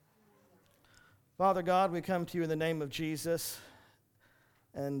Father God, we come to you in the name of Jesus,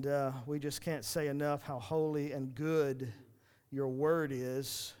 and we just can't say enough how holy and good your word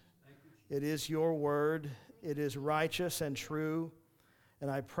is. It is your word. It is righteous and true, and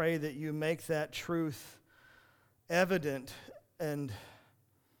I pray that you make that truth evident and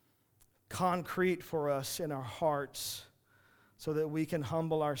concrete for us in our hearts so that we can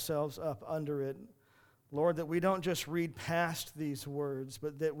humble ourselves up under it. Lord, that we don't just read past these words,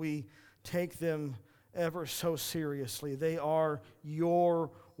 but that we take them ever so seriously. They are your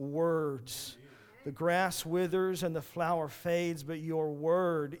words. The grass withers and the flower fades, but your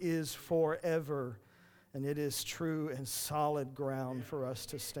word is forever. And it is true and solid ground for us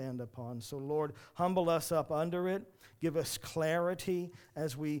to stand upon. So, Lord, humble us up under it. Give us clarity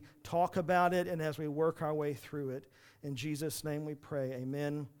as we talk about it and as we work our way through it. In Jesus' name we pray.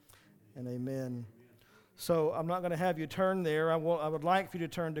 Amen and amen. So I'm not going to have you turn there. I would like for you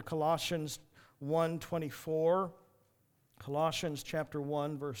to turn to Colossians 1:24. Colossians chapter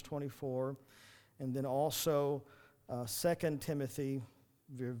 1, verse 24. And then also 2 Timothy.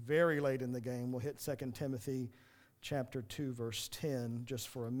 We're very late in the game. We'll hit 2 Timothy chapter 2, verse 10 just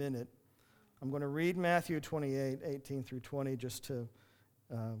for a minute. I'm going to read Matthew 28, 18 through 20 just to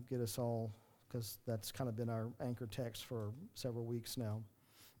get us all, because that's kind of been our anchor text for several weeks now.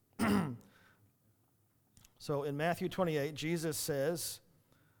 So in Matthew 28, Jesus says,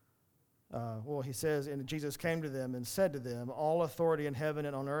 he says, and Jesus came to them and said to them, "All authority in heaven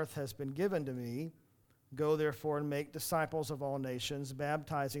and on earth has been given to me. Go therefore and make disciples of all nations,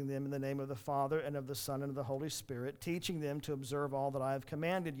 baptizing them in the name of the Father and of the Son and of the Holy Spirit, teaching them to observe all that I have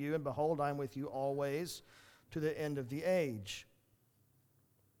commanded you, and behold, I am with you always to the end of the age."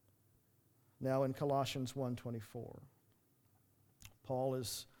 Now in Colossians 1:24, Paul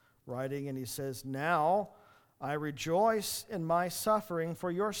is writing and he says, "Now I rejoice in my suffering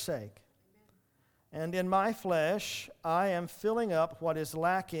for your sake. And in my flesh I am filling up what is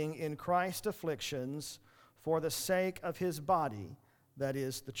lacking in Christ's afflictions for the sake of his body, that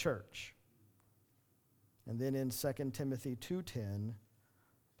is the church." And then in 2 Timothy 2:10,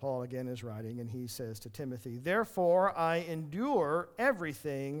 Paul again is writing and he says to Timothy, "Therefore I endure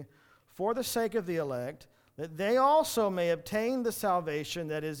everything for the sake of the elect, that they also may obtain the salvation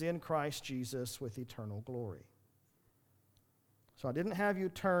that is in Christ Jesus with eternal glory." So I didn't have you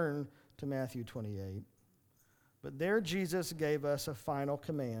turn to Matthew 28, but there Jesus gave us a final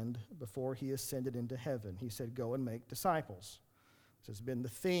command before he ascended into heaven. He said, "Go and make disciples." This has been the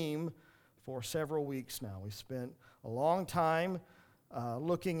theme for several weeks now. We spent a long time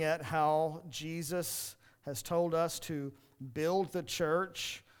looking at how Jesus has told us to build the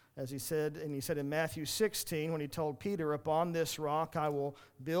church, as he said in Matthew 16, when he told Peter, "Upon this rock I will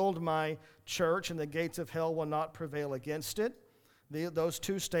build my church, and the gates of hell will not prevail against it." Those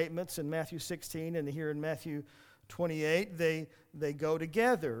two statements in Matthew 16 and here in Matthew 28, they go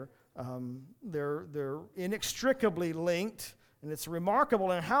together. They're inextricably linked, and it's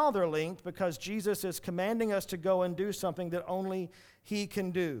remarkable in how they're linked because Jesus is commanding us to go and do something that only he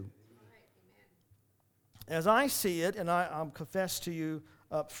can do. As I see it, and I'll confess to you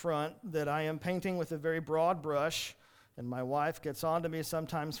up front that I am painting with a very broad brush, and my wife gets on to me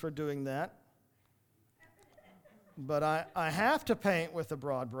sometimes for doing that. But I have to paint with a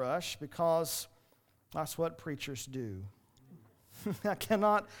broad brush because that's what preachers do. I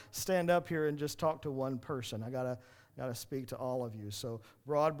cannot stand up here and just talk to one person. I gotta speak to all of you. So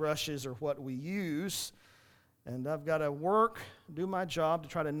broad brushes are what we use, and I've got to do my job to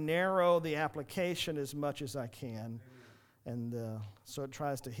try to narrow the application as much as I can. And so it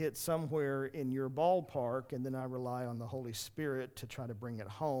tries to hit somewhere in your ballpark, and then I rely on the Holy Spirit to try to bring it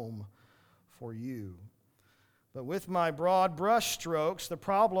home for you. But with my broad brush strokes, the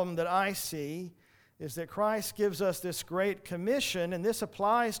problem that I see is that Christ gives us this great commission, and this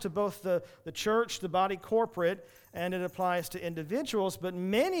applies to both the church, the body corporate, and it applies to individuals. But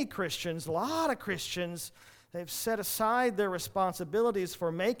many Christians, a lot of Christians, they've set aside their responsibilities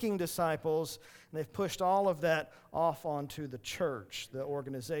for making disciples, and they've pushed all of that off onto the church, the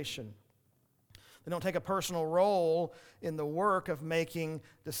organization. They don't take a personal role in the work of making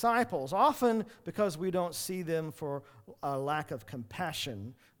disciples, often because we don't see them for a lack of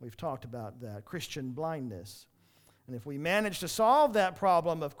compassion. We've talked about that, Christian blindness. And if we manage to solve that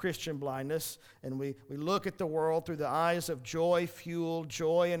problem of Christian blindness, and we look at the world through the eyes of joy-fueled,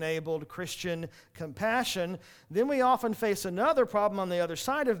 joy-enabled Christian compassion, then we often face another problem on the other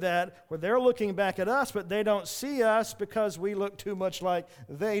side of that, where they're looking back at us, but they don't see us because we look too much like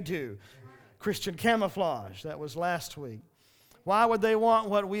they do. Christian camouflage, that was last week. Why would they want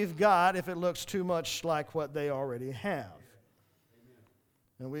what we've got if it looks too much like what they already have?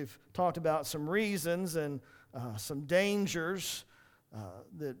 And we've talked about some reasons and some dangers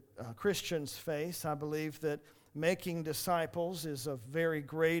that Christians face. I believe that making disciples is of very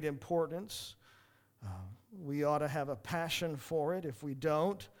great importance. We ought to have a passion for it. If we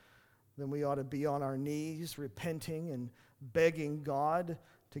don't, then we ought to be on our knees repenting and begging God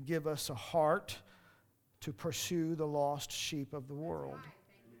to give us a heart to pursue the lost sheep of the world.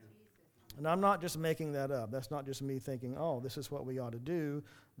 And I'm not just making that up. That's not just me thinking, oh, this is what we ought to do.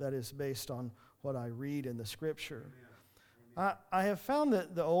 That is based on what I read in the Scripture. I have found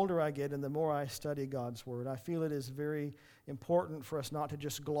that the older I get and the more I study God's Word, I feel it is very important for us not to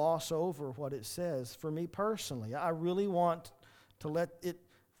just gloss over what it says. For me personally, I really want to let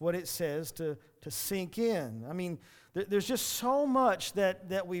what it says to sink in. I mean, there's just so much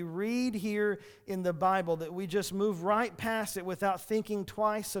that we read here in the Bible that we just move right past it without thinking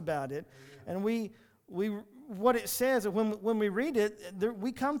twice about it. And we what it says, when we read it,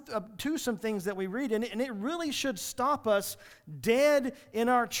 we come up to some things that we read, and it really should stop us dead in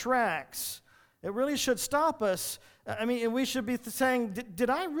our tracks. It really should stop us. I mean, and we should be saying, did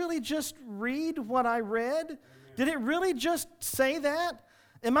I really just read what I read? Amen. Did it really just say that?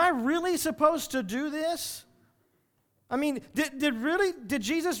 Am I really supposed to do this? I mean, did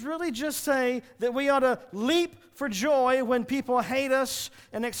Jesus really just say that we ought to leap for joy when people hate us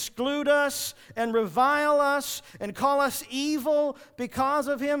and exclude us and revile us and call us evil because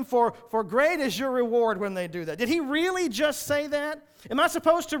of Him? For great is your reward when they do that. Did He really just say that? Am I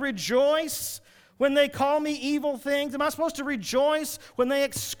supposed to rejoice when they call me evil things? Am I supposed to rejoice when they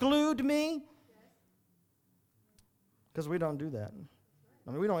exclude me? Because we don't do that.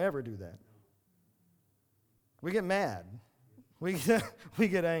 I mean, we don't ever do that. We get mad. We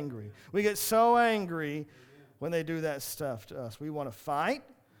get angry. We get so angry when they do that stuff to us. We want to fight.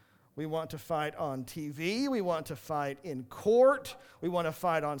 We want to fight on TV. We want to fight in court. We want to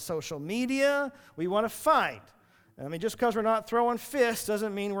fight on social media. We want to fight. I mean, just because we're not throwing fists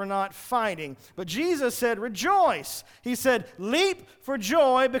doesn't mean we're not fighting. But Jesus said, rejoice. He said, leap for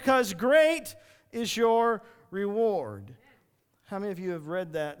joy because great is your reward. How many of you have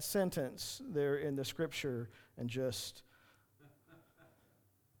read that sentence there in the Scripture and just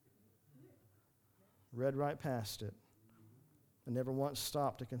read right past it and never once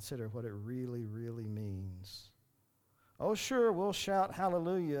stopped to consider what it really, really means? Oh, sure, we'll shout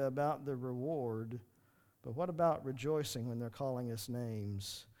hallelujah about the reward, but what about rejoicing when they're calling us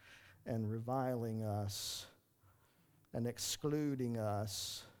names and reviling us and excluding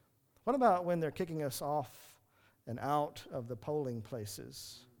us? What about when they're kicking us off and out of the polling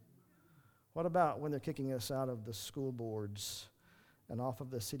places? What about when they're kicking us out of the school boards and off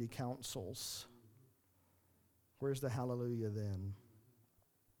of the city councils? Where's the hallelujah then?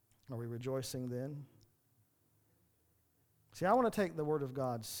 Are we rejoicing then? See, I want to take the Word of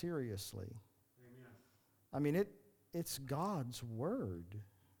God seriously. Amen. I mean, it's God's Word,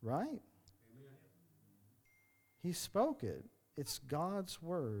 right? Amen. He spoke it. It's God's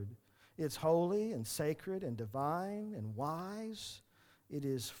Word. It's holy and sacred and divine and wise. It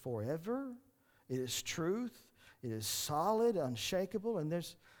is forever. It is truth. It is solid, unshakable, and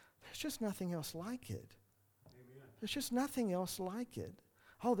there's just nothing else like it. Amen. There's just nothing else like it.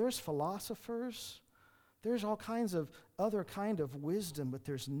 Oh, there's philosophers. There's all kinds of other kind of wisdom, but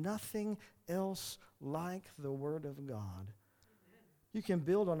there's nothing else like the Word of God. You can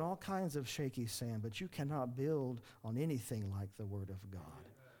build on all kinds of shaky sand, but you cannot build on anything like the Word of God.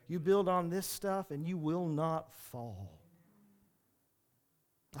 You build on this stuff and you will not fall.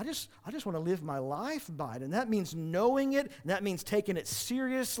 I just want to live my life by it, and that means knowing it, and that means taking it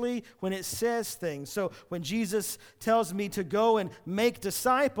seriously when it says things. So when Jesus tells me to go and make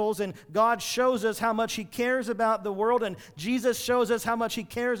disciples, and God shows us how much He cares about the world, and Jesus shows us how much He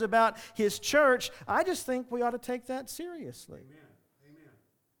cares about His church, I just think we ought to take that seriously. Amen. Amen.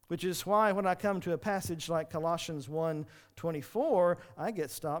 Which is why when I come to a passage like Colossians 1:24, I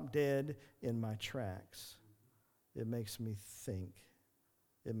get stopped dead in my tracks. It makes me think.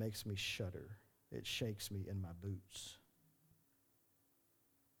 It makes me shudder. It shakes me in my boots.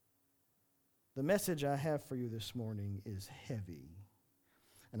 The message I have for you this morning is heavy.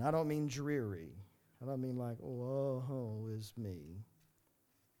 And I don't mean dreary. I don't mean like, oh, is me.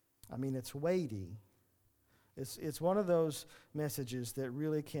 I mean it's weighty. It's one of those messages that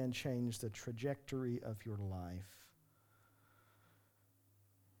really can change the trajectory of your life.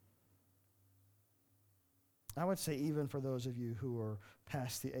 I would say even for those of you who are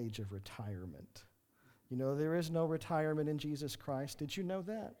past the age of retirement. You know, there is no retirement in Jesus Christ. Did you know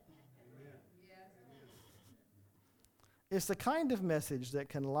that? Amen. It's the kind of message that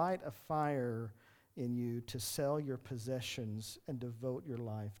can light a fire in you to sell your possessions and devote your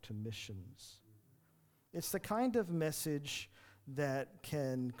life to missions. It's the kind of message that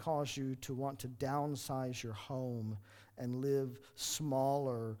can cause you to want to downsize your home and live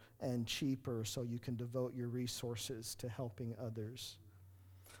smaller and cheaper so you can devote your resources to helping others.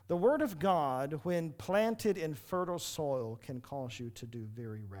 The Word of God, when planted in fertile soil, can cause you to do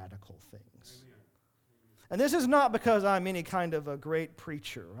very radical things. Amen. And this is not because I'm any kind of a great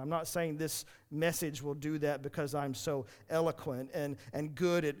preacher. I'm not saying this message will do that because I'm so eloquent and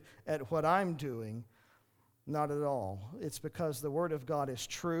good at what I'm doing. Not at all. It's because the Word of God is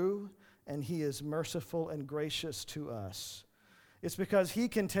true and He is merciful and gracious to us. It's because He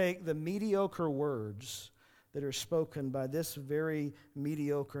can take the mediocre words that are spoken by this very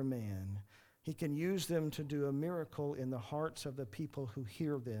mediocre man. He can use them to do a miracle in the hearts of the people who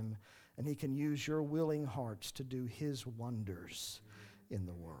hear them, and He can use your willing hearts to do His wonders in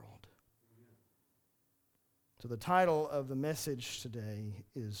the world. So the title of the message today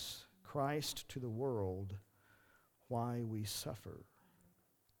is Christ to the World, Why We Suffer.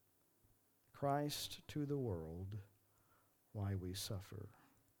 Christ to the world, why we suffer.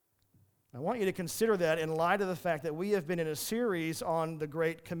 I want you to consider that in light of the fact that we have been in a series on the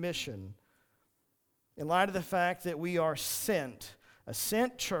Great Commission. In light of the fact that we are sent, a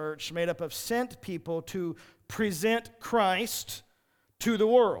sent church made up of sent people to present Christ to the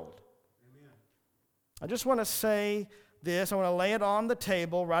world. Amen. I just want to say this. I want to lay it on the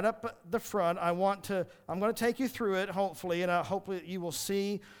table right up at the front. I'm going to take you through it, hopefully, and hopefully you will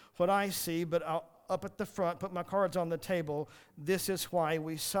see what I see, but I'll up at the front, put my cards on the table. This is why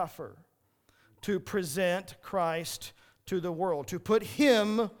we suffer. To present Christ to the world, to put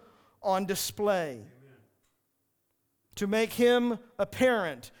Him on display. Amen. To make Him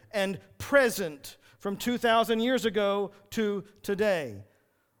apparent and present from 2,000 years ago to today.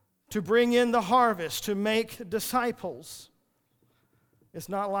 To bring in the harvest, to make disciples. It's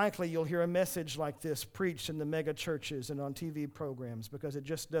not likely you'll hear a message like this preached in the mega churches and on TV programs because it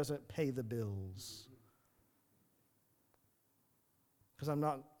just doesn't pay the bills. Because I'm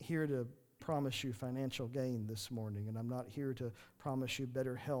not here to promise you financial gain this morning, and I'm not here to promise you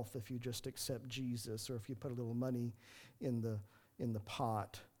better health if you just accept Jesus or if you put a little money in the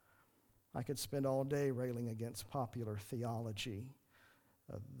pot. I could spend all day railing against popular theology,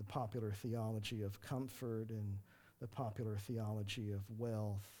 the popular theology of comfort and the popular theology of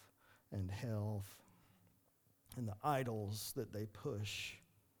wealth and health and the idols that they push.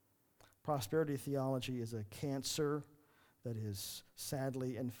 Prosperity theology is a cancer that has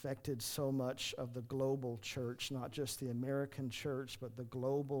sadly infected so much of the global church, not just the American church, but the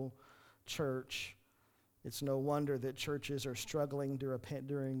global church. It's no wonder that churches are struggling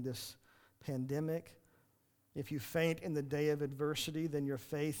during this pandemic. If you faint in the day of adversity, then your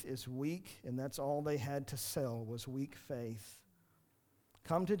faith is weak, and that's all they had to sell was weak faith.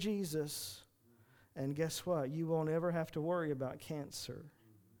 Come to Jesus, and guess what? You won't ever have to worry about cancer.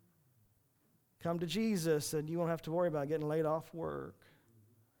 Come to Jesus, and you won't have to worry about getting laid off work.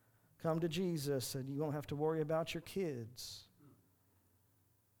 Come to Jesus, and you won't have to worry about your kids.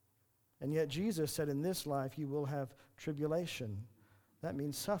 And yet Jesus said in this life you will have tribulation. That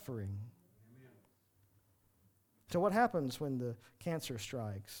means suffering. So what happens when the cancer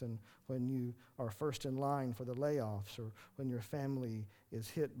strikes and when you are first in line for the layoffs or when your family is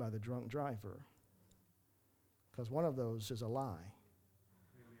hit by the drunk driver? Because one of those is a lie.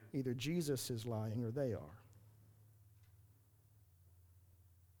 Amen. Either Jesus is lying or they are.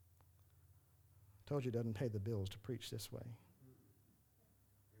 Told you it doesn't pay the bills to preach this way.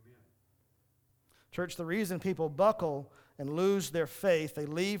 Amen. Church, the reason people buckle and lose their faith, they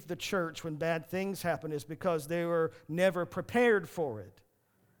leave the church when bad things happen, is because they were never prepared for it.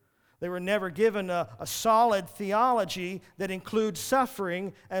 They were never given a solid theology that includes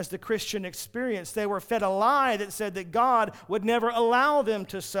suffering as the Christian experience. They were fed a lie that said that God would never allow them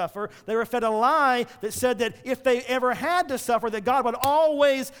to suffer. They were fed a lie that said that if they ever had to suffer, that God would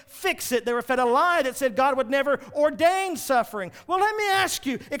always fix it. They were fed a lie that said God would never ordain suffering. Well, let me ask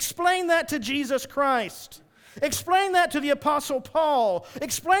you, explain that to Jesus Christ. Explain that to the Apostle Paul.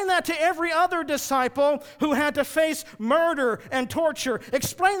 Explain that to every other disciple who had to face murder and torture.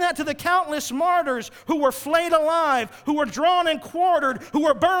 Explain that to the countless martyrs who were flayed alive, who were drawn and quartered, who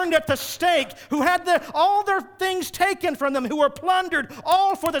were burned at the stake, who had all their things taken from them, who were plundered,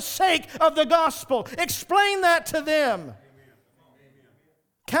 all for the sake of the gospel. Explain that to them. Amen.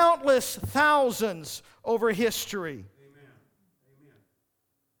 Countless thousands over history.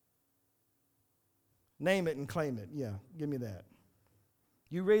 Name it and claim it. Yeah, give me that.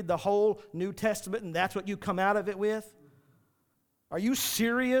 You read the whole New Testament and that's what you come out of it with? Are you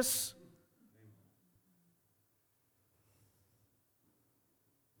serious?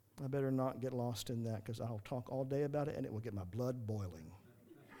 I better not get lost in that because I'll talk all day about it and it will get my blood boiling.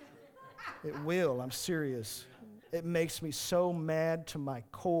 It will, I'm serious. It makes me so mad to my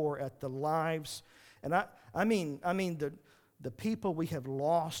core at the lives. And I mean the people we have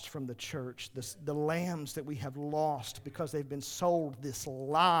lost from the church, the lambs that we have lost because they've been sold this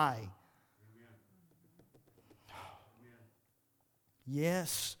lie. Amen.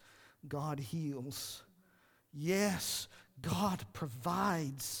 Yes, God heals. Yes, God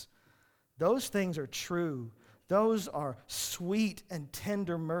provides. Those things are true. Those are sweet and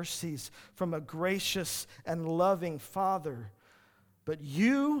tender mercies from a gracious and loving Father. But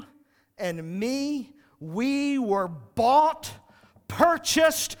you and me, we were bought,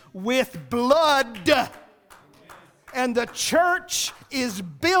 purchased with blood. And the church is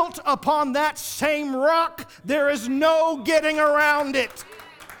built upon that same rock. There is no getting around it.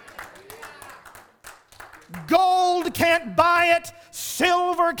 Gold can't buy it.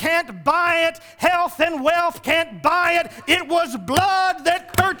 Silver can't buy it. Health and wealth can't buy it. It was blood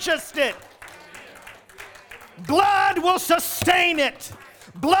that purchased it. Blood will sustain it.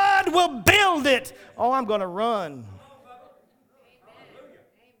 Blood will build it. Oh, I'm going to run.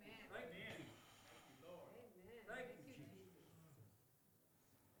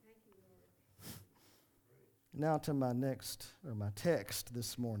 Now to my text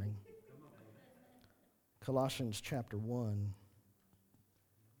this morning. Colossians chapter 1.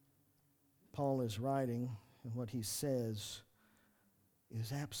 Paul is writing, and what he says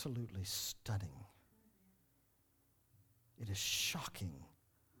is absolutely stunning. It is shocking.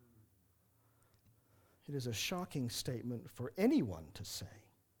 It is a shocking statement for anyone to say,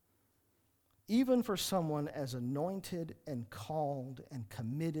 even for someone as anointed and called and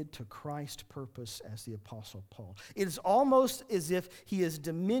committed to Christ's purpose as the Apostle Paul. It is almost as if he is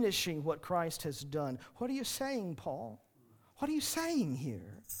diminishing what Christ has done. What are you saying, Paul? What are you saying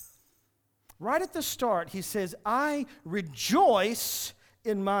here? Right at the start, he says, I rejoice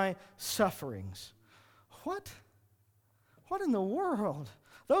in my sufferings. What? What in the world?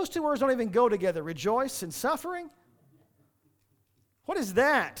 Those two words don't even go together. Rejoice and suffering? What is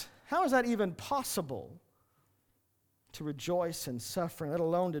that? How is that even possible to rejoice in suffering, let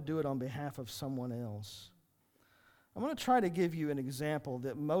alone to do it on behalf of someone else? I'm going to try to give you an example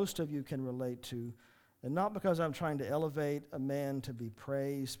that most of you can relate to, and not because I'm trying to elevate a man to be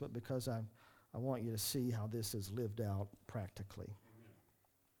praised, but because I want you to see how this is lived out practically.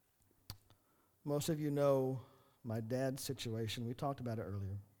 Most of you know my dad's situation. We talked about it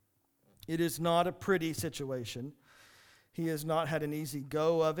earlier. It is not a pretty situation. He has not had an easy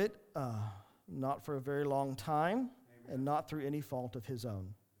go of it, not for a very long time, and not through any fault of his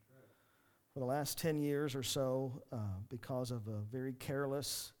own. For the last 10 years or so, because of a very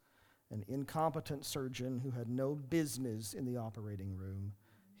careless and incompetent surgeon who had no business in the operating room,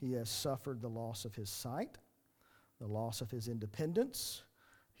 he has suffered the loss of his sight, the loss of his independence,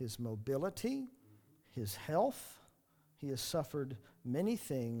 his mobility, his health. He has suffered many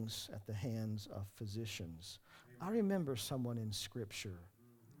things at the hands of physicians. I remember someone in Scripture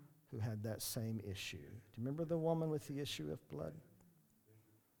who had that same issue. Do you remember the woman with the issue of blood?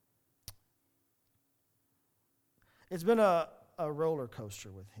 It's been a roller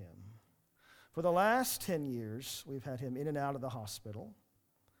coaster with him. For the last 10 years, we've had him in and out of the hospital.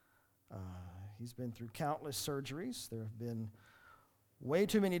 He's been through countless surgeries. There have been way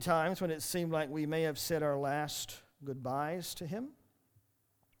too many times when it seemed like we may have said our last goodbyes to him.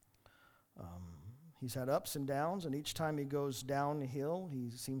 He's had ups and downs, and each time he goes downhill,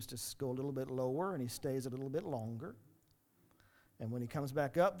 he seems to go a little bit lower, and he stays a little bit longer. And when he comes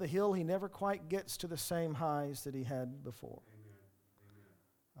back up the hill, he never quite gets to the same highs that he had before.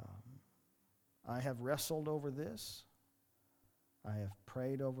 I have wrestled over this. I have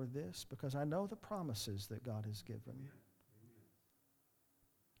prayed over this because I know the promises that God has given.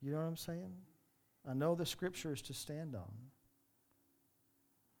 You know what I'm saying? I know the Scriptures to stand on.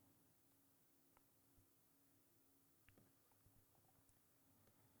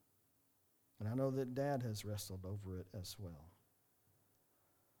 And I know that Dad has wrestled over it as well.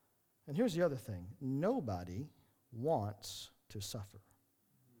 And here's the other thing. Nobody wants to suffer.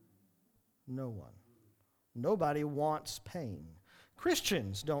 No one. Nobody wants pain.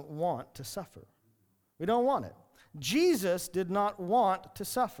 Christians don't want to suffer. We don't want it. Jesus did not want to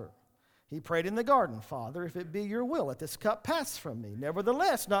suffer. He prayed in the garden, Father, if it be your will, let this cup pass from me.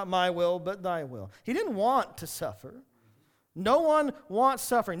 Nevertheless, not my will, but thy will. He didn't want to suffer. No one wants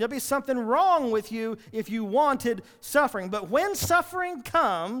suffering. There'll be something wrong with you if you wanted suffering. But when suffering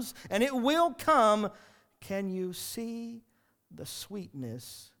comes, and it will come, can you see the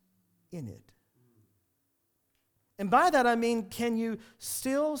sweetness in it? And by that I mean, can you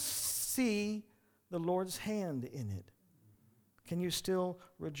still see the Lord's hand in it? Can you still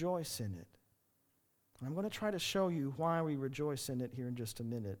rejoice in it? And I'm going to try to show you why we rejoice in it here in just a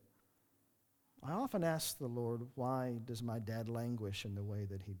minute. I often ask the Lord, why does my dad languish in the way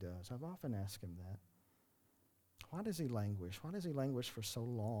that he does? I've often asked him that. Why does he languish? Why does he languish for so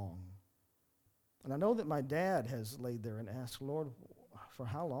long? And I know that my dad has laid there and asked, Lord, for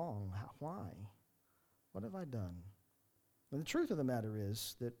how long? Why? What have I done? And the truth of the matter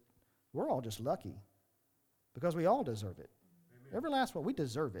is that we're all just lucky because we all deserve it. Amen. Every last one, we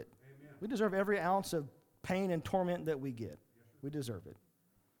deserve it. Amen. We deserve every ounce of pain and torment that we get. We deserve it.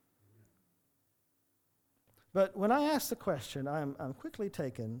 But when I ask the question, I'm quickly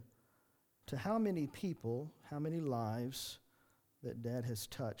taken to how many people, how many lives that Dad has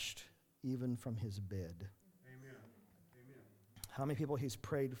touched even from his bed. Amen. Amen. How many people he's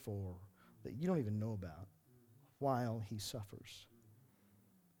prayed for that you don't even know about while he suffers.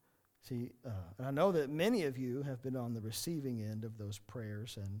 See, and I know that many of you have been on the receiving end of those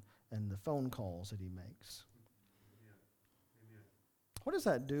prayers and the phone calls that he makes. Amen. What does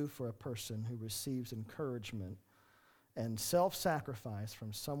that do for a person who receives encouragement and self-sacrifice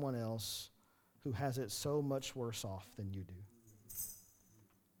from someone else who has it so much worse off than you do?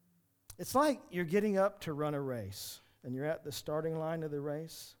 It's like you're getting up to run a race, and you're at the starting line of the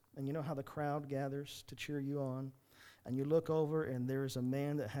race, and you know how the crowd gathers to cheer you on, and you look over, and there's a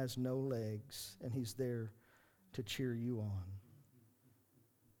man that has no legs, and he's there to cheer you on.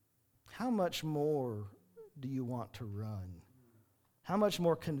 How much more do you want to run? How much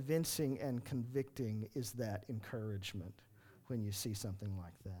more convincing and convicting is that encouragement when you see something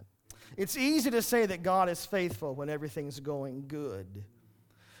like that? It's easy to say that God is faithful when everything's going good.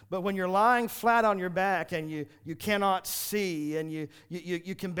 But when you're lying flat on your back and you cannot see and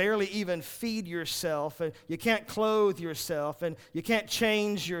you can barely even feed yourself and you can't clothe yourself and you can't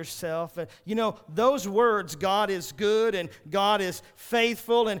change yourself, and you know those words, God is good and God is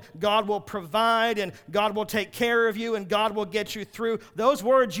faithful and God will provide and God will take care of you and God will get you through, those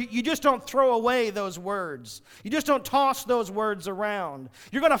words, you just don't throw away those words. You just don't toss those words around.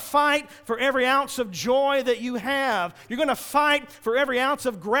 You're going to fight for every ounce of joy that you have. You're going to fight for every ounce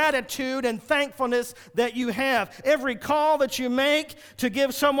of gratitude and thankfulness that you have. Every call that you make to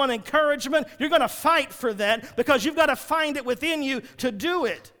give someone encouragement, you're going to fight for that because you've got to find it within you to do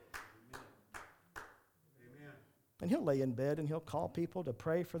it. Amen. And he'll lay in bed and he'll call people to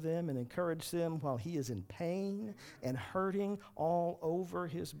pray for them and encourage them while he is in pain and hurting all over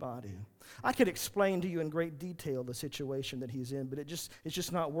his body. I could explain to you in great detail the situation that he's in, but it's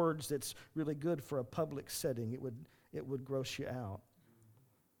just not words that's really good for a public setting. It would gross you out.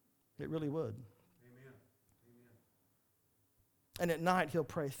 It really would. Amen. Amen. And at night he'll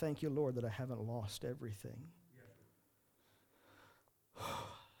pray, thank you, Lord, that I haven't lost everything. Yes. Come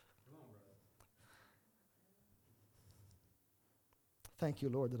on, brother. Thank you,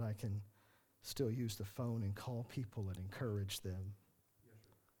 Lord, that I can still use the phone and call people and encourage them, yes,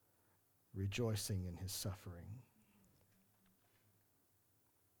 rejoicing in his suffering.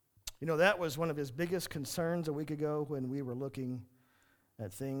 You know, that was one of his biggest concerns a week ago when we were looking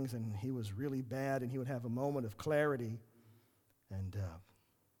at things, and he was really bad, and he would have a moment of clarity, and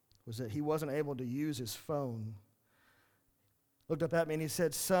was that he wasn't able to use his phone. Looked up at me and he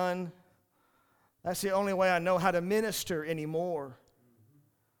said, son, that's the only way I know how to minister anymore.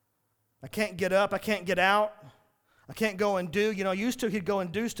 I can't get up, I can't get out, I can't go and do, used to he'd go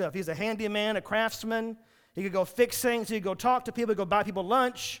and do stuff. He's a handyman, a craftsman. He could go fix things, he could go talk to people, go buy people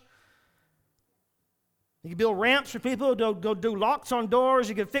lunch. He could build ramps for people, go do locks on doors.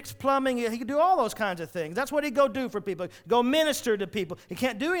 He could fix plumbing. He could do all those kinds of things. That's what he'd go do for people. Go minister to people. He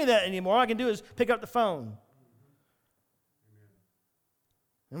can't do any of that anymore. All I can do is pick up the phone.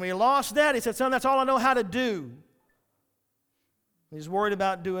 And when he lost that, he said, son, that's all I know how to do. He's worried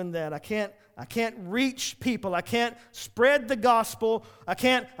about doing that. I can't reach people. I can't spread the gospel. I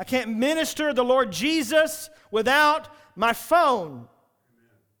can't minister the Lord Jesus without my phone.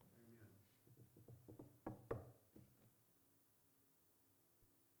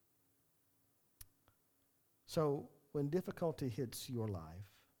 So when difficulty hits your life,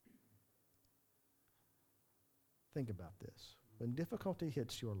 think about this. When difficulty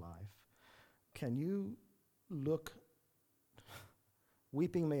hits your life, can you look,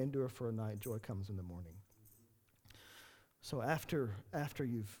 weeping may endure for a night, joy comes in the morning. So after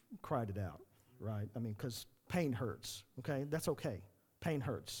you've cried it out, right? I mean, because pain hurts, okay? That's okay. Pain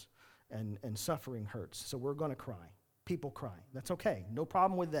hurts and suffering hurts, so we're going to cry. People cry. That's okay. No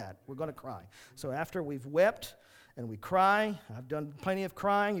problem with that. We're going to cry. So after we've wept, and we cry. I've done plenty of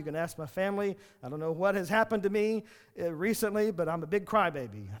crying. You can ask my family. I don't know what has happened to me recently, but I'm a big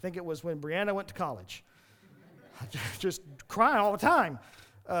crybaby. I think it was when Brianna went to college. I just cry all the time.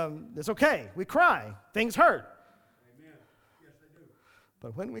 It's okay. We cry. Things hurt. Amen. Yes, they do.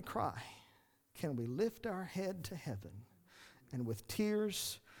 But when we cry, can we lift our head to heaven and with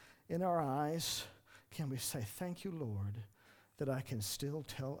tears in our eyes, can we say, thank you, Lord, that I can still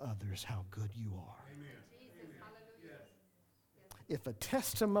tell others how good you are. Amen. Jesus, hallelujah. If a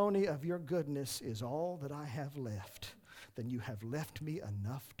testimony of your goodness is all that I have left, then you have left me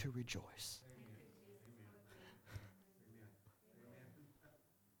enough to rejoice.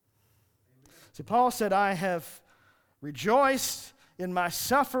 See, Paul said, I have rejoiced in my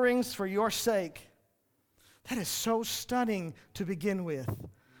sufferings for your sake. That is so stunning to begin with.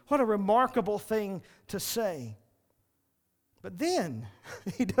 What a remarkable thing to say. But then,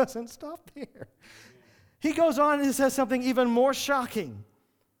 he doesn't stop there. He goes on and says something even more shocking.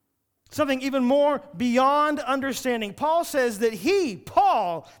 Something even more beyond understanding. Paul says that he,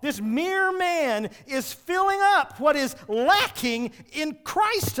 Paul, this mere man, is filling up what is lacking in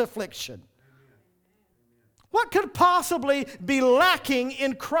Christ's affliction. What could possibly be lacking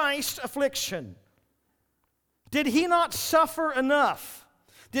in Christ's affliction? Did he not suffer enough?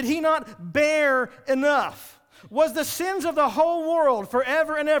 Did he not bear enough? Was the sins of the whole world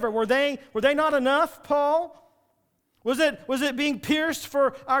forever and ever, were they not enough, Paul? Was it being pierced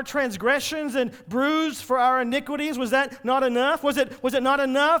for our transgressions and bruised for our iniquities? Was that not enough? Was it not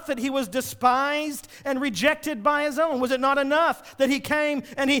enough that he was despised and rejected by his own? Was it not enough that he came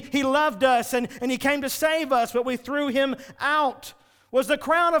and he loved us and he came to save us, but we threw him out? Was the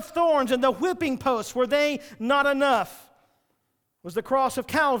crown of thorns and the whipping post, were they not enough? Was the cross of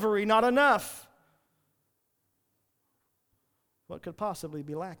Calvary not enough? What could possibly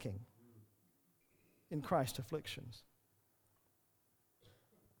be lacking in Christ's afflictions?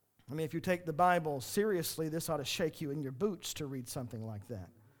 I mean, if you take the Bible seriously, this ought to shake you in your boots to read something like that.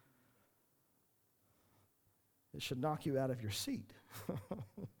 It should knock you out of your seat.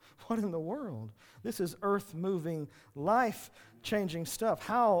 What in the world? This is earth-moving, life-changing stuff.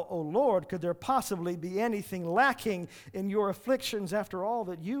 How, oh Lord, could there possibly be anything lacking in your afflictions after all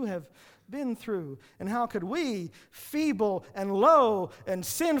that you have been through? And how could we, feeble and low and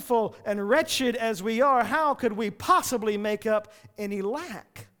sinful and wretched as we are, how could we possibly make up any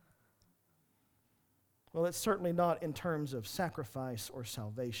lack? Well, it's certainly not in terms of sacrifice or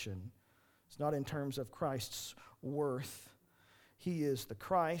salvation. It's not in terms of Christ's worth. He is the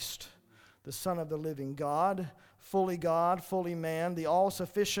Christ, the Son of the living God, fully man, the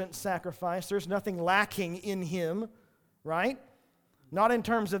all-sufficient sacrifice. There's nothing lacking in him, right? Not in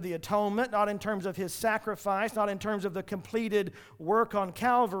terms of the atonement, not in terms of his sacrifice, not in terms of the completed work on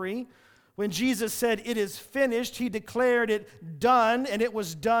Calvary. When Jesus said, "It is finished," he declared it done, and it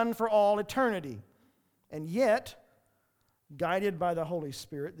was done for all eternity. And yet, guided by the Holy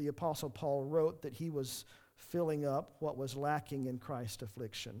Spirit, the Apostle Paul wrote that he was filling up what was lacking in Christ's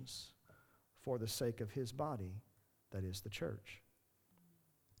afflictions for the sake of his body, that is the church.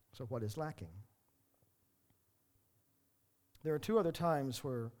 So what is lacking? There are two other times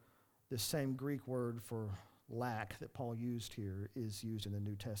where this same Greek word for lack that Paul used here is used in the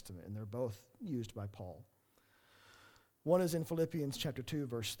New Testament, and they're both used by Paul. One is in Philippians chapter 2,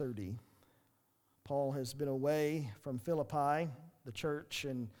 verse 30. Paul has been away from Philippi, the church,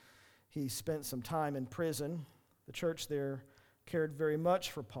 and he spent some time in prison. The church there cared very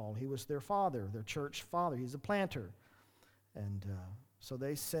much for Paul. He was their father, their church father. He's a planter. And so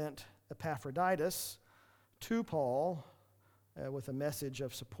they sent Epaphroditus to Paul with a message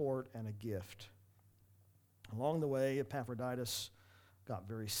of support and a gift. Along the way, Epaphroditus got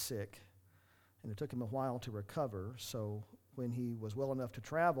very sick, and it took him a while to recover. So when he was well enough to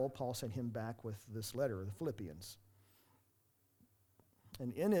travel, Paul sent him back with this letter, the Philippians.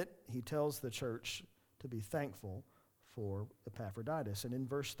 And in it, he tells the church to be thankful for Epaphroditus. And in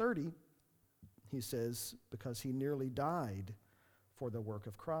verse 30, he says, because he nearly died for the work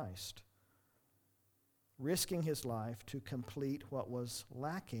of Christ, risking his life to complete what was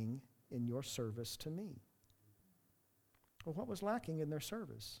lacking in your service to me. Well, what was lacking in their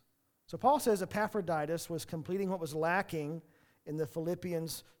service? So Paul says Epaphroditus was completing what was lacking in the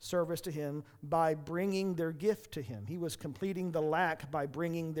Philippians' service to him by bringing their gift to him. He was completing the lack by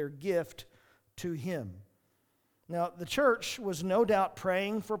bringing their gift to him. Now, the church was no doubt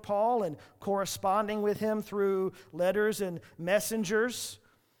praying for Paul and corresponding with him through letters and messengers,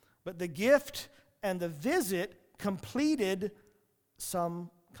 but the gift and the visit completed some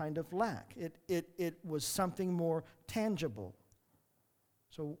kind of lack. It was something more tangible.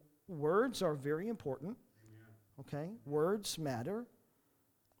 So words are very important. Okay? Words matter.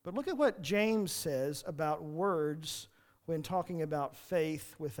 But look at what James says about words when talking about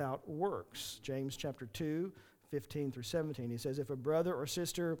faith without works. James chapter 2, 15 through 17. He says, if a brother or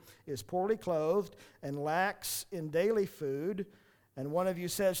sister is poorly clothed and lacks in daily food, and one of you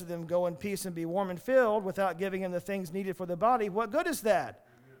says to them, go in peace and be warm and filled, without giving him the things needed for the body, what good is that?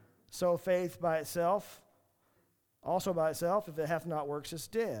 Amen. So faith by itself, also by itself, if it hath not works, is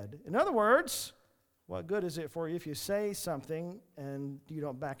dead. In other words, what good is it for you if you say something and you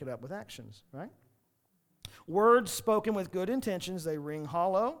don't back it up with actions, right? Words spoken with good intentions, they ring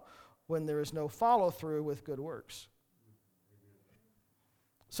hollow when there is no follow-through with good works.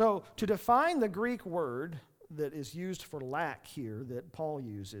 So to define the Greek word that is used for lack here, that Paul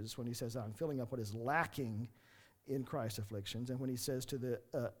uses when he says, I'm filling up what is lacking in Christ's afflictions, and when he says to the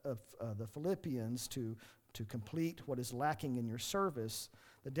Philippians to complete what is lacking in your service,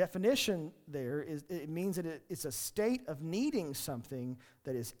 the definition there is, it means that it's a state of needing something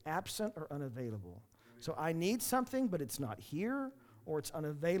that is absent or unavailable. So I need something, but it's not here, or it's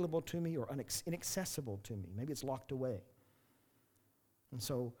unavailable to me, or inaccessible to me. Maybe it's locked away. And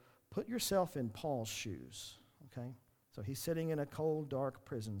so put yourself in Paul's shoes, okay? So he's sitting in a cold, dark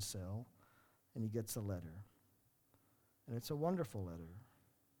prison cell, and he gets a letter. And it's a wonderful letter.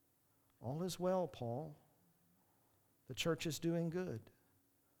 All is well, Paul. The church is doing good.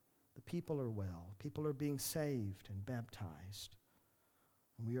 The people are well. People are being saved and baptized.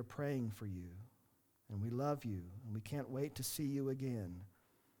 And we are praying for you. And we love you. And we can't wait to see you again.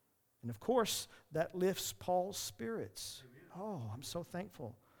 And of course, that lifts Paul's spirits. Oh, I'm so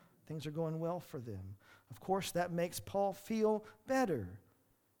thankful. Things are going well for them. Of course, that makes Paul feel better.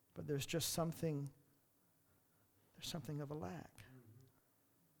 But there's just something of a lack.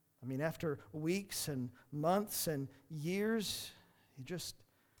 I mean, after weeks and months and years, he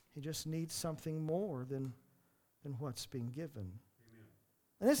just needs something more than what's being given.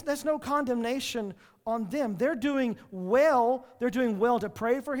 And that's no condemnation on them. They're doing well. They're doing well to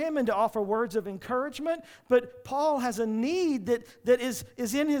pray for him and to offer words of encouragement. But Paul has a need that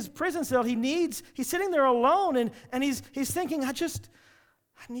is in his prison cell. He's sitting there alone, and he's thinking, I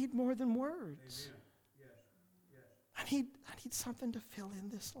need more than words. Amen. Yes. I need something to fill in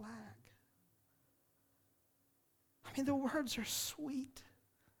this lack. I mean, the words are sweet,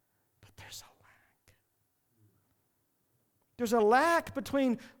 but there's a lack. There's a lack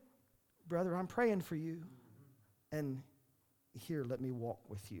between, brother, I'm praying for you, and here, let me walk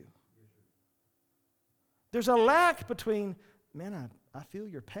with you. There's a lack between, man, I feel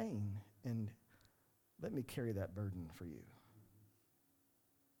your pain, and let me carry that burden for you.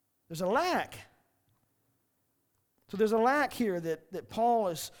 There's a lack. So there's a lack here that Paul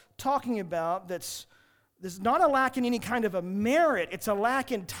is talking about that's not a lack in any kind of a merit. It's a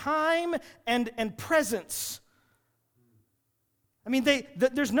lack in time and presence. I mean,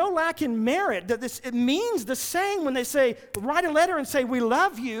 there's no lack in merit. It means the same when they say, write a letter and say, we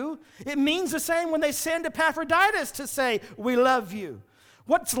love you. It means the same when they send Epaphroditus to say, we love you.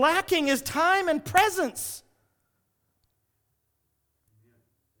 What's lacking is time and presence.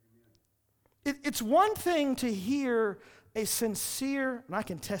 It's one thing to hear a sincere, and I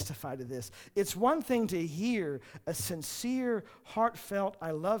can testify to this, it's one thing to hear a sincere, heartfelt,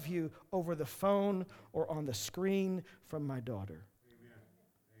 I love you over the phone or on the screen from my daughter.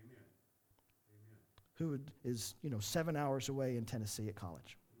 Who is 7 hours away in Tennessee at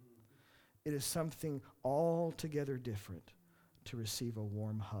college. It is something altogether different to receive a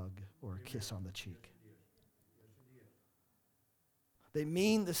warm hug or a kiss on the cheek. They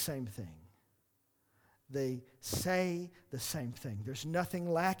mean the same thing. They say the same thing. There's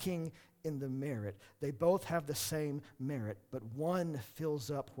nothing lacking in the merit. They both have the same merit, but one fills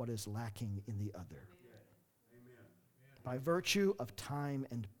up what is lacking in the other. Amen. By virtue of time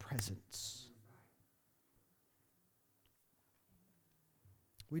and presence.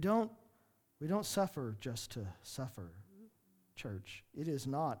 We don't suffer just to suffer, church. It is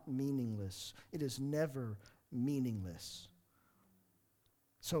not meaningless. It is never meaningless.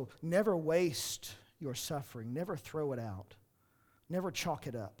 So never waste your suffering. Never throw it out. Never chalk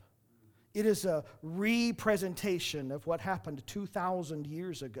it up. It is a representation of what happened 2,000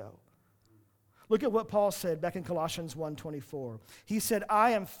 years ago. Look at what Paul said back in Colossians 1:24. He said,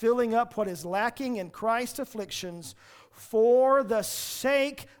 I am filling up what is lacking in Christ's afflictions for the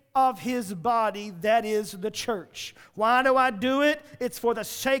sake of his body, that is the church. Why do I do it? It's for the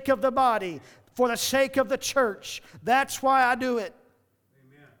sake of the body, for the sake of the church. That's why I do it.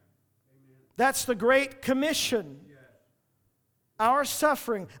 That's the Great Commission. Our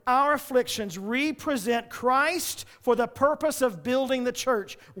suffering, our afflictions represent Christ for the purpose of building the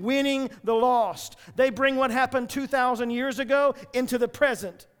church, winning the lost. They bring what happened 2,000 years ago into the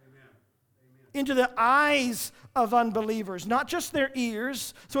present, into the eyes of unbelievers, not just their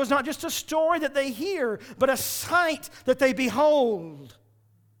ears. So it's not just a story that they hear, but a sight that they behold.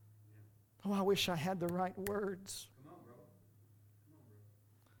 Oh, I wish I had the right words.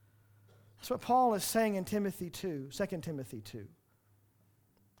 That's what Paul is saying in Timothy 2, 2 Timothy 2.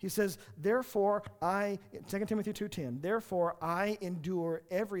 He says, therefore, 2 Timothy 2:10, therefore I endure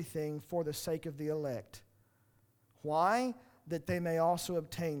everything for the sake of the elect. Why? That they may also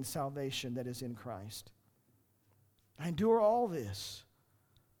obtain salvation that is in Christ. I endure all this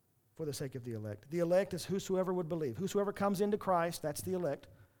for the sake of the elect. The elect is whosoever would believe. Whosoever comes into Christ, that's the elect,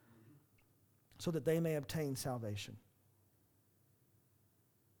 so that they may obtain salvation.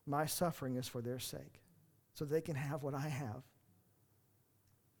 My suffering is for their sake, so they can have what I have.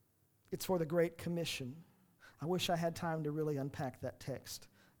 It's for the Great Commission. I wish I had time to really unpack that text,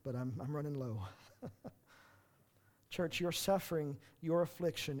 but I'm running low. Church, your suffering, your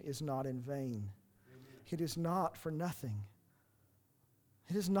affliction is not in vain. Amen. It is not for nothing.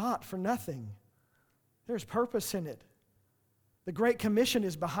 It is not for nothing. There's purpose in it. The Great Commission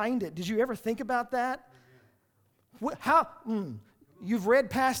is behind it. Did you ever think about that? You've read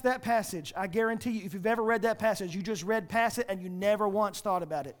past that passage. I guarantee you, if you've ever read that passage, you just read past it and you never once thought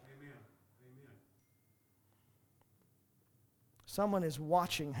about it. Someone is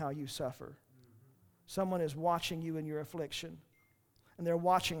watching how you suffer. Someone is watching you in your affliction. And they're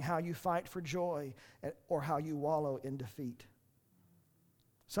watching how you fight for joy or how you wallow in defeat.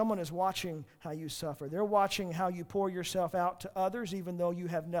 Someone is watching how you suffer. They're watching how you pour yourself out to others even though you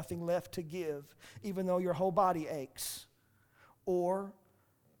have nothing left to give, even though your whole body aches. Or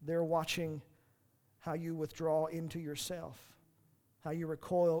they're watching how you withdraw into yourself, how you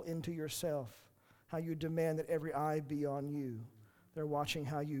recoil into yourself, how you demand that every eye be on you. They're watching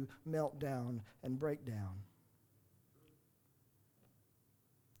how you melt down and break down.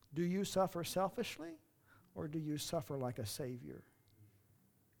 Do you suffer selfishly, or do you suffer like a Savior?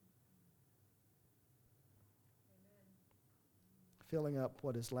 Filling up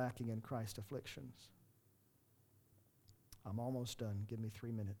what is lacking in Christ's afflictions. I'm almost done. Give me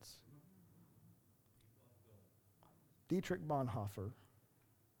 3 minutes. Dietrich Bonhoeffer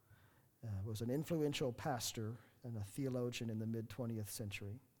was an influential pastor and a theologian in the mid-20th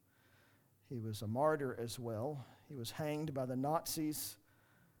century. He was a martyr as well. He was hanged by the Nazis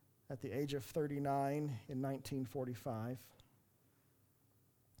at the age of 39 in 1945.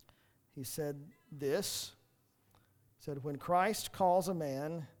 He said this, when Christ calls a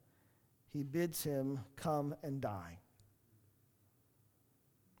man, he bids him come and die.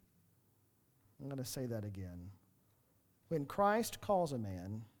 I'm going to say that again. When Christ calls a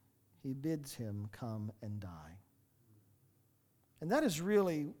man, he bids him come and die. And that is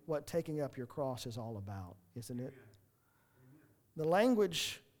really what taking up your cross is all about, isn't it? The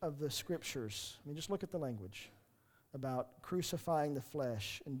language of the Scriptures, just look at the language about crucifying the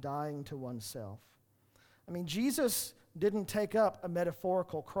flesh and dying to oneself. Jesus didn't take up a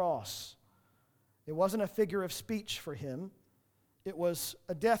metaphorical cross. It wasn't a figure of speech for him. It was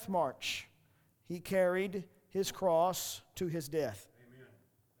a death march. He carried his cross to his death. Amen.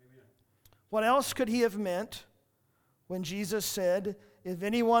 Amen. What else could he have meant when Jesus said, if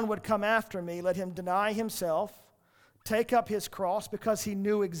anyone would come after me, let him deny himself, take up his cross, because he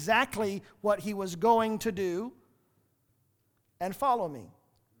knew exactly what he was going to do, and follow me.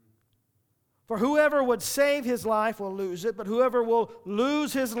 For whoever would save his life will lose it, but whoever will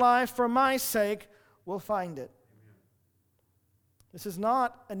lose his life for my sake will find it. Amen. This is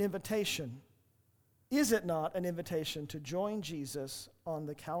not an invitation. Is it not an invitation to join Jesus on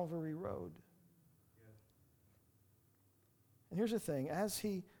the Calvary Road? And here's the thing, as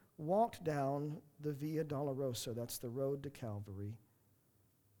he walked down the Via Dolorosa, that's the road to Calvary,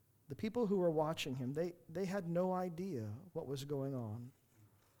 the people who were watching him, they had no idea what was going on.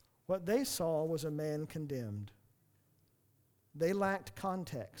 What they saw was a man condemned. They lacked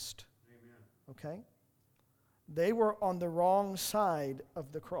context. Amen. Okay? They were on the wrong side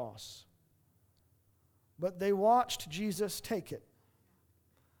of the cross. But they watched Jesus take it.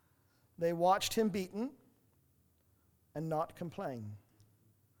 They watched him beaten and not complain.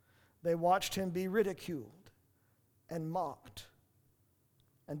 They watched him be ridiculed and mocked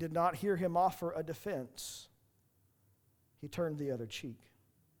and did not hear him offer a defense. He turned the other cheek.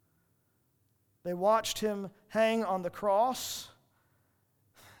 They watched him hang on the cross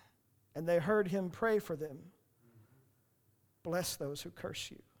and they heard him pray for them. Bless those who curse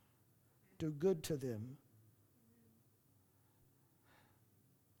you. Do good to them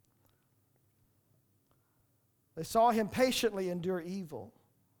They saw him patiently endure evil,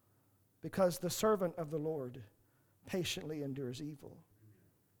 because the servant of the Lord patiently endures evil.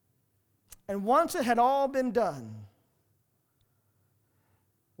 And once it had all been done,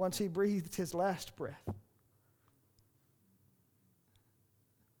 once he breathed his last breath,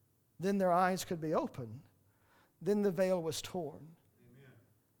 then their eyes could be opened. Then the veil was torn. Amen.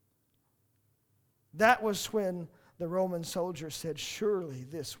 That was when the Roman soldiers said, surely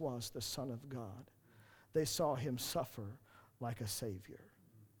this was the Son of God. They saw him suffer like a Savior.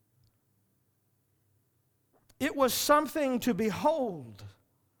 It was something to behold.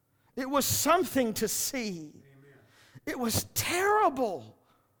 It was something to see. Amen. It was terrible.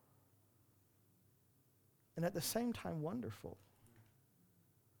 And at the same time, wonderful.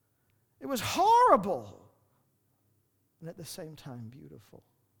 It was horrible. And at the same time, beautiful.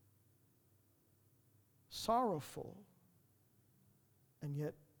 Sorrowful. And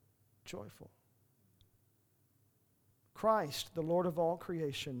yet joyful. Christ, the Lord of all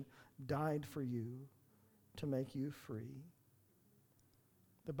creation, died for you to make you free.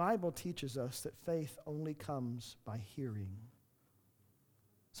 The Bible teaches us that faith only comes by hearing.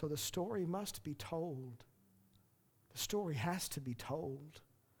 So the story must be told. The story has to be told.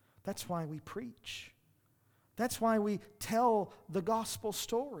 That's why we preach. That's why we tell the gospel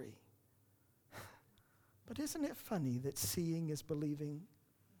story. But isn't it funny that seeing is believing?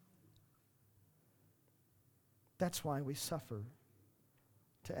 That's why we suffer,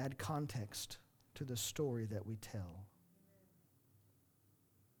 to add context to the story that we tell.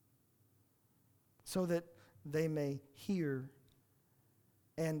 So that they may hear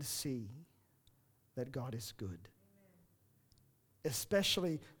and see that God is good.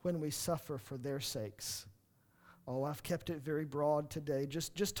 Especially when we suffer for their sakes. Oh, I've kept it very broad today.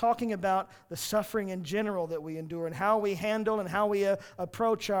 Just talking about the suffering in general that we endure and how we handle and how we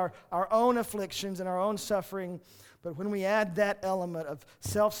approach our own afflictions and our own suffering. But when we add that element of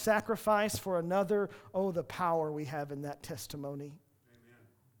self-sacrifice for another, oh, the power we have in that testimony. Amen.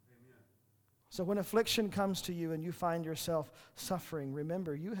 Amen. So when affliction comes to you and you find yourself suffering,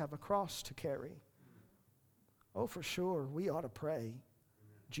 remember you have a cross to carry. Oh, for sure, we ought to pray. Amen.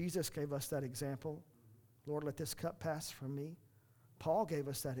 Jesus gave us that example. Lord, let this cup pass from me. Paul gave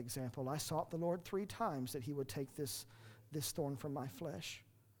us that example. I sought the Lord 3 times that he would take this thorn from my flesh.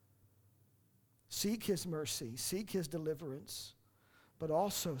 Seek his mercy, seek his deliverance, but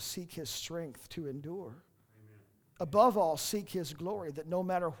also seek his strength to endure. Amen. Above all, seek his glory, that no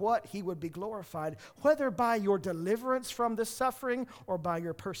matter what, he would be glorified, whether by your deliverance from the suffering or by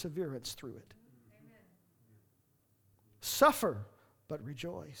your perseverance through it. Amen. Suffer, but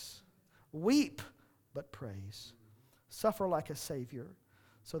rejoice. Weep, but praise. Suffer like a Savior,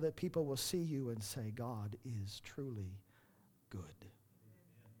 so that people will see you and say, God is truly good.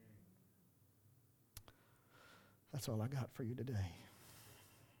 That's all I got for you today.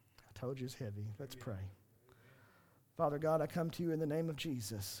 I told you it's heavy. Let's pray. Father God, I come to you in the name of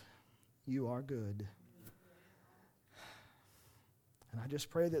Jesus. You are good. And I just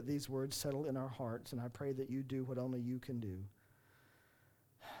pray that these words settle in our hearts, and I pray that you do what only you can do.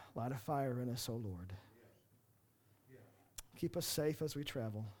 Light a fire in us, O Lord. Keep us safe as we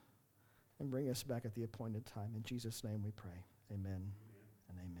travel, and bring us back at the appointed time. In Jesus' name we pray. Amen.